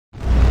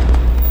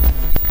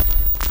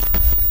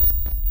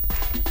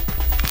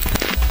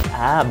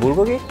아,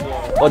 물고기?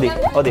 어디?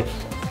 어디?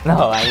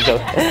 No, I'm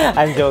joking.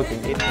 I'm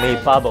joking. It's me,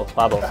 Pablo.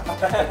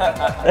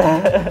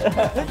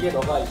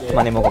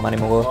 많이 먹어, 많이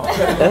먹어.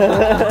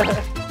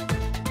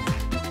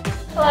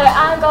 Hello,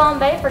 I'm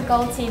Gombei for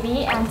Gold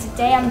TV, and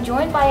today I'm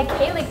joined by a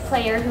K-League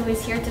player who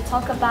is here to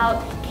talk about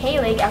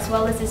K-League as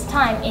well as his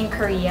time in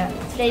Korea.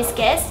 Today's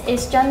guest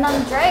is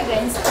Jeonnam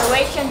Dragons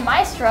Croatian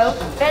maestro,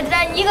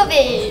 Vedran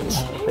Yugovic.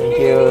 Thank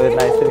you.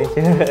 Nice to meet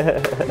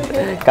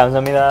you.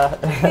 감사합니다.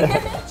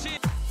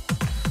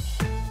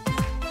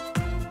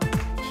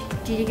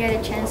 Did you get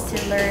a chance to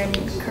learn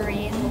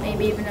Korean,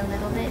 maybe even a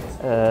little bit?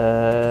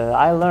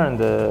 I learned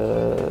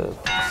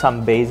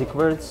some basic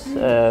words,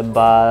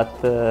 but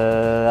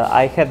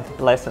I had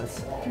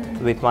lessons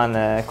with one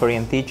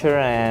Korean teacher,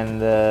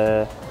 and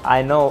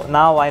I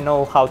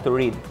know how to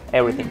read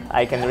everything.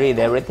 I can read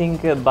everything,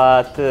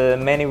 but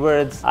many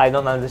words I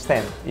don't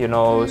understand, you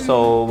know,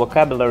 so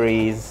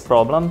vocabulary is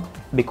problem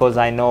because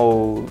I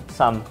know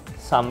some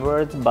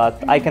words,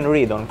 but I can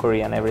read on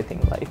Korean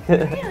everything, like.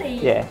 Really?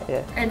 Yeah.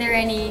 Are there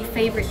any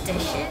favorite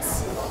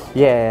dishes?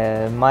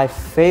 Yeah, my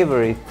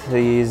favorite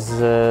is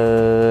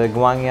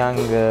Gwangyang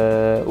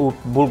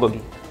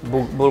bulgogi.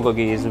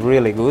 Bulgogi is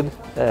really good.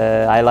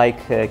 I like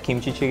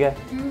kimchi jjigae,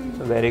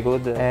 very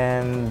good,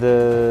 and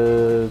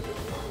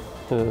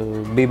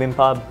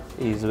bibimbap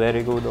is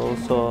very good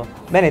also.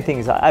 Many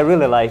things I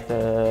really like,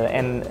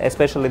 and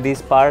especially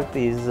this part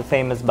is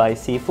famous by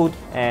seafood,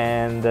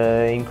 and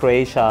in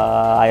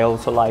Croatia I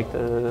also like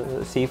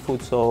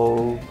seafood,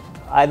 so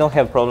I don't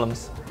have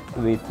problems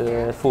with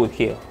food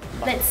here.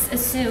 Let's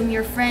assume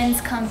your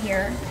friends come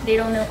here, they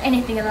don't know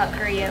anything about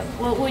Korea.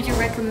 What would you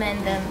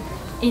recommend them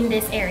in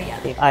this area?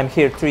 I'm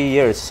here 3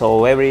 years,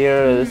 so every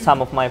year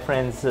some of my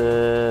friends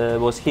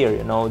was here,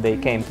 you know, they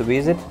came to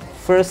visit.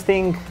 First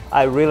thing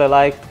I really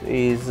liked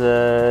is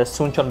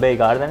Suncheon Bay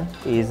Garden.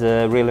 It's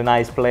a really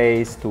nice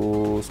place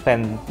to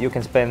spend. You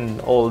can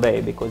spend all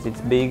day because it's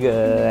big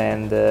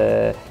and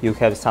you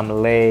have some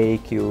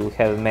lake, you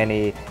have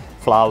many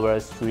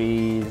flowers,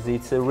 trees.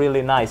 It's a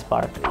really nice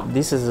park.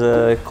 This is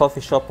a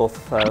coffee shop of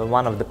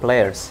one of the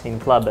players in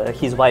club.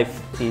 His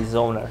wife is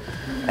owner,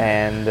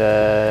 and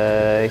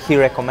he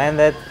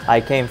recommended.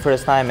 I came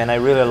first time and I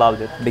really loved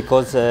it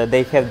because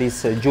they have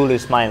this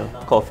Julius Smile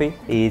coffee.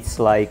 It's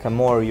like a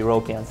more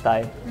European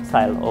style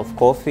of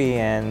coffee,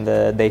 and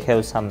they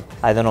have some,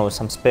 I don't know,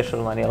 some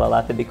special vanilla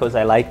latte because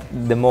I like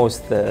the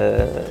most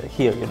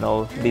here, you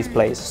know, this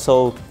place.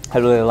 So I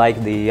really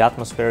like the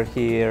atmosphere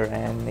here,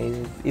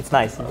 and it's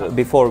nice.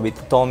 Before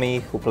with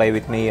Tommy, who played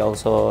with me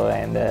also,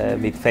 and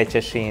with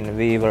Fecheshin,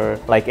 we were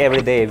like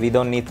every day. We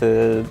don't need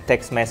to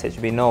text message.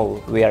 We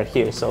know we are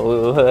here,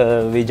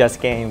 so we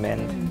just came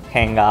and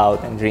hang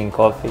out and drink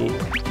coffee.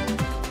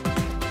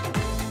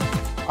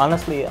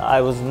 Honestly,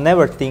 I was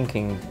never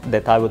thinking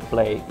that I would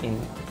play in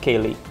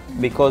K-League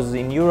because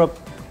in Europe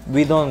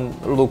we don't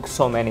look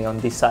so many on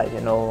this side, you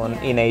know,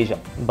 in Asia.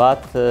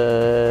 But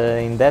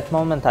in that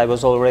moment I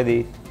was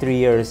already 3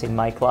 years in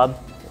my club.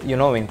 You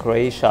know, in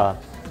Croatia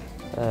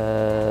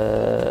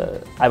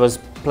I was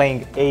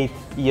playing 8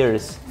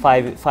 years,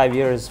 5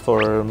 years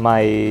for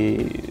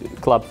my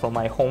club from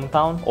my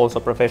hometown, also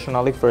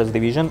professionally, first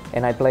division,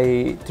 and I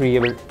played 3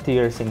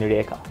 years in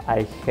Rijeka.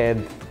 I had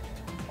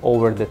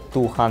over the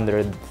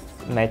 200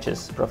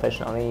 matches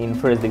professionally in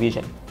first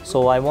division.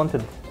 So I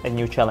wanted a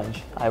new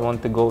challenge. I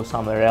want to go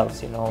somewhere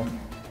else, you know.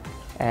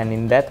 And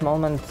in that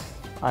moment,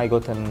 I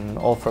got an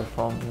offer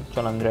from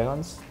Jeonnam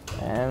Dragons,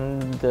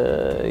 and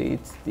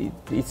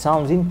it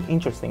sounds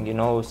interesting, you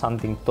know,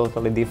 something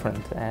totally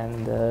different.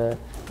 And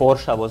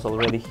Porsche was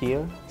already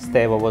here,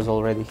 Stevo was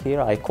already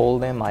here. I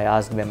called them, I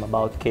asked them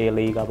about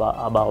K-League,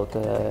 about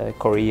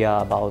Korea,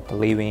 about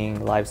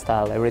living,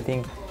 lifestyle,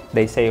 everything.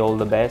 They say all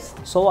the best.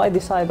 So I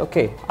decided,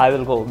 okay, I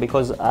will go,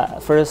 because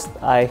first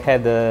I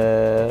had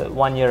a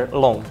 1 year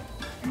loan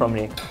from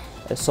Rijeka.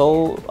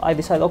 So I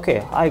decided,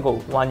 okay, I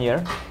go 1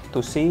 year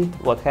to see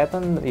what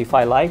happened. If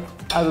I like,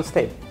 I will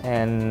stay.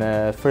 And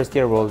first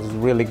year was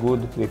really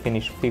good. We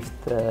finished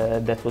 5th.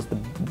 That was the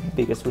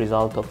biggest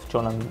result of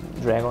Jeonnam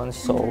Dragons.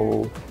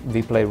 So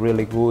we play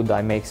really good.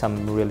 I make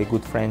some really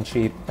good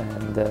friendship,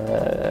 and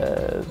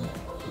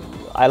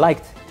I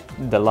liked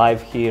the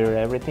life here,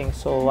 everything.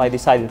 So I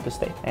decided to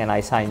stay, and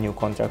I signed new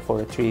contract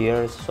for 3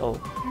 years. So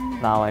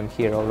now I'm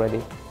here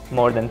already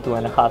more than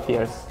 2.5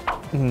 years.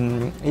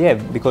 Yeah,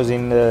 because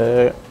in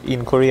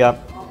Korea,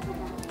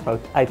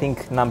 I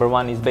think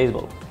 #1 is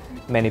baseball.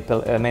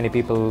 Many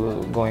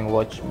people going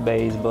watch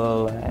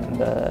baseball,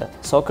 and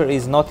soccer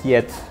is not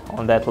yet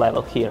on that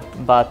level here,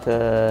 but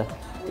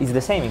it's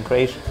the same in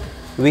Croatia.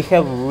 We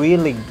have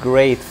really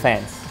great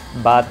fans,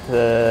 but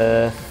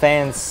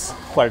fans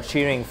who are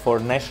cheering for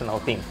national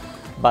team.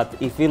 But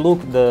if we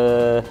look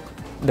the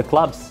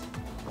clubs,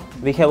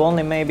 we have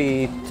only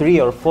maybe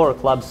 3 or 4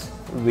 clubs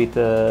with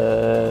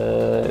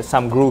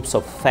some groups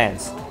of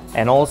fans,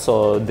 and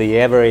also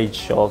the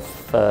average of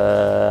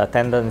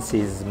attendance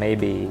is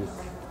maybe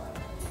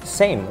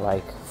same,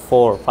 like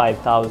 4,000 or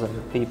 5,000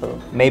 people,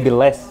 maybe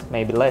less.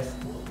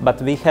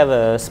 But we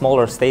have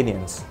smaller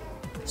stadiums,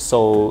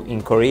 So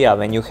in Korea,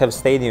 when you have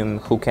stadium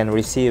who can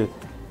receive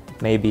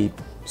maybe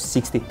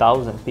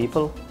 60,000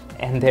 people,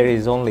 and there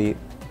is only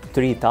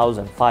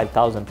 3,000,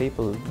 5,000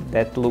 people,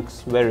 that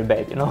looks very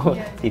bad, you know.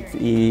 Yeah,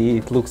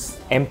 it looks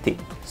empty.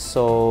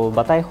 So,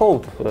 but I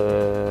hope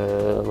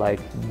like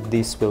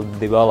this will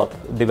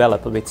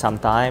develop with some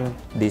time,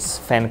 this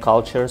fan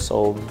culture.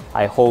 So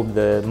I hope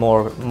the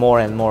more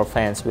and more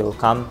fans will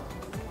come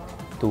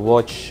to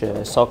watch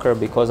soccer,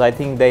 because I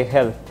think they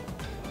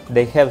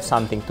have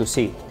something to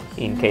see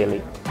in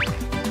K-League.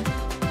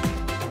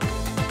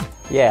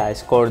 Yeah, I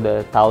scored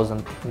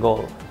 1,000th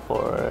goal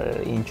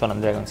in Cheonan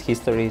Dragons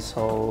history,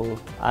 so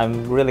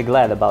I'm really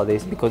glad about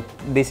this, because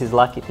this is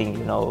lucky thing,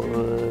 you know,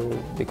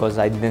 because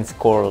I didn't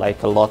score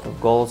like a lot of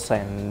goals,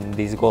 and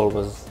this goal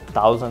was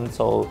 1,000,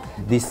 so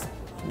this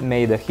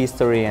made a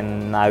history,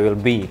 and I will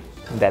be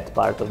that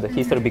part of the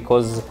history,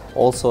 because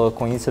also a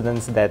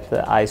coincidence that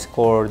I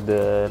scored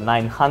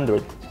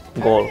 900th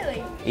goal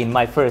in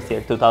my first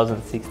year,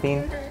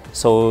 2016.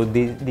 So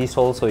this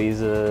also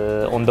is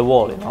on the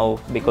wall, you know,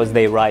 because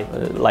they write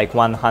like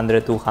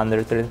 100,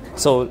 200, 300.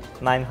 So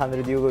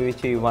 900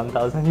 Yugovici,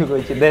 1000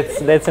 Yugovici,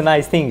 that's a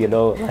nice thing, you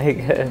know. Like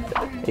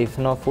if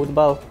not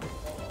football,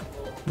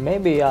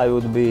 maybe I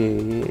would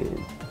be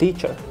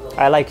teacher.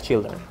 I like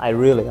children. I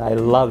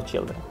love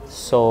children.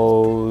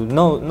 So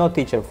no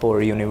teacher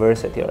for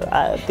university,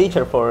 or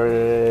teacher for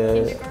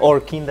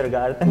or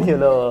kindergarten, you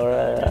know,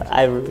 or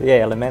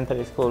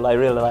elementary school. I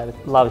really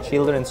love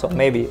children, so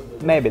maybe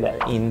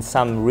that in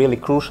some really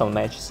crucial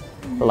matches,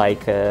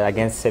 like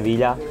against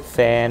Sevilla,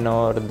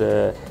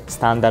 Feyenoord,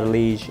 Standard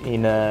Liège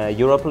in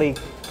Europe League,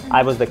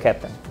 I was the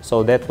captain.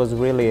 So that was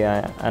really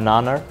an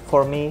honor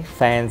for me.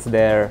 Fans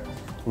there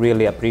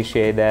really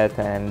appreciate that,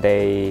 and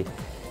they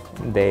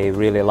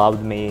really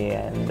loved me,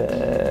 and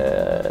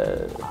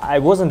I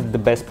wasn't the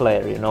best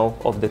player, you know,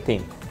 of the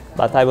team,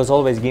 but I was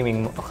always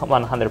giving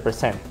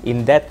 100%.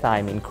 In that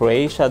time in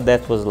Croatia,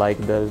 that was like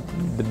the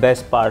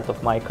best part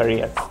of my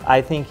career.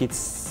 I think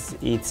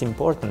it's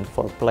important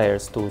for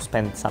players to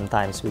spend some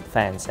time with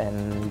fans,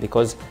 and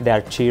because they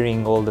are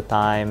cheering all the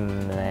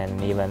time,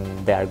 and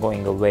even they are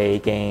going away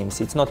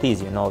games, it's not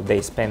easy, you know.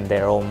 They spend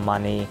their own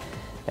money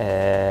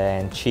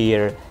and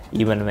cheer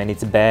even when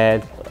it's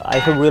bad. I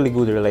have really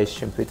good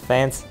relationship with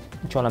fans.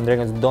 Cheonan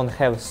Dragons don't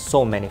have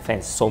so many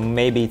fans, so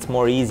maybe it's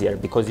more easier,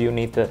 because you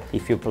need to,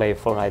 if you play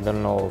for, I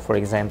don't know, for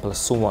example,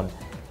 Suwon,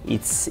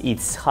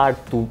 it's hard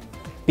to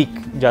pick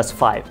just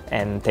 5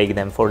 and take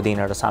them for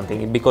dinner or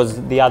something,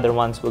 because the other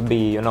ones will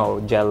be, you know,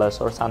 jealous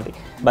or something.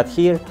 But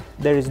here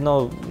there is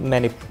no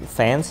many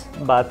fans,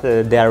 but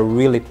they are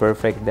really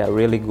perfect, they are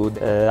really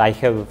good. I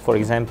have, for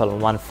example,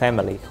 one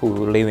family who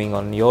living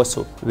on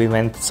Yosu. We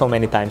went so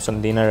many times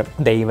on dinner.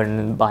 They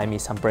even buy me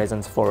some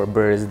presents for a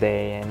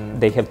birthday, and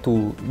they have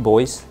 2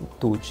 boys,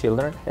 2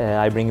 children.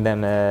 I bring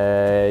them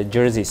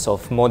jerseys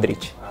of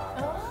Modric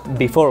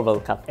before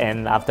World Cup,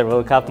 and after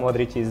World Cup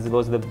Modric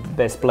was the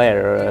best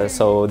player,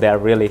 so they are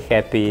really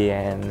happy,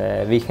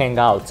 and we hang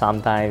out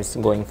sometimes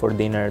going for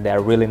dinner. They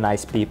are really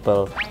nice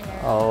people.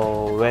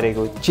 Oh, very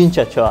good.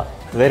 Cincha Choa,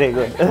 very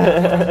good.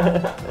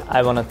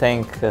 I want to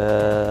thank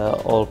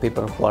all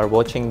people who are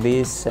watching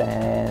this,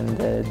 and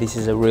this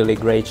is a really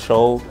great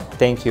show.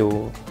 Thank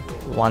you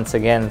once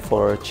again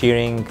for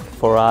cheering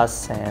for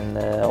us, and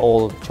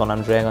all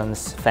Cheonan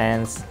Dragons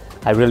fans.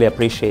 I really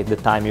appreciate the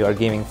time you are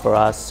giving for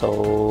us,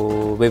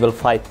 so we will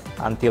fight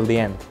until the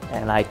end,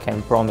 and I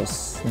can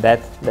promise that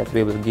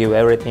we will give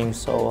everything,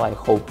 so I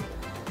hope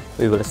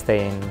we will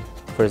stay in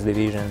first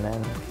division,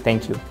 and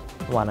thank you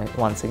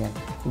once again.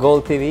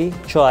 Goal TV,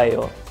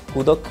 좋아요,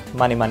 구독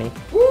많이 많이.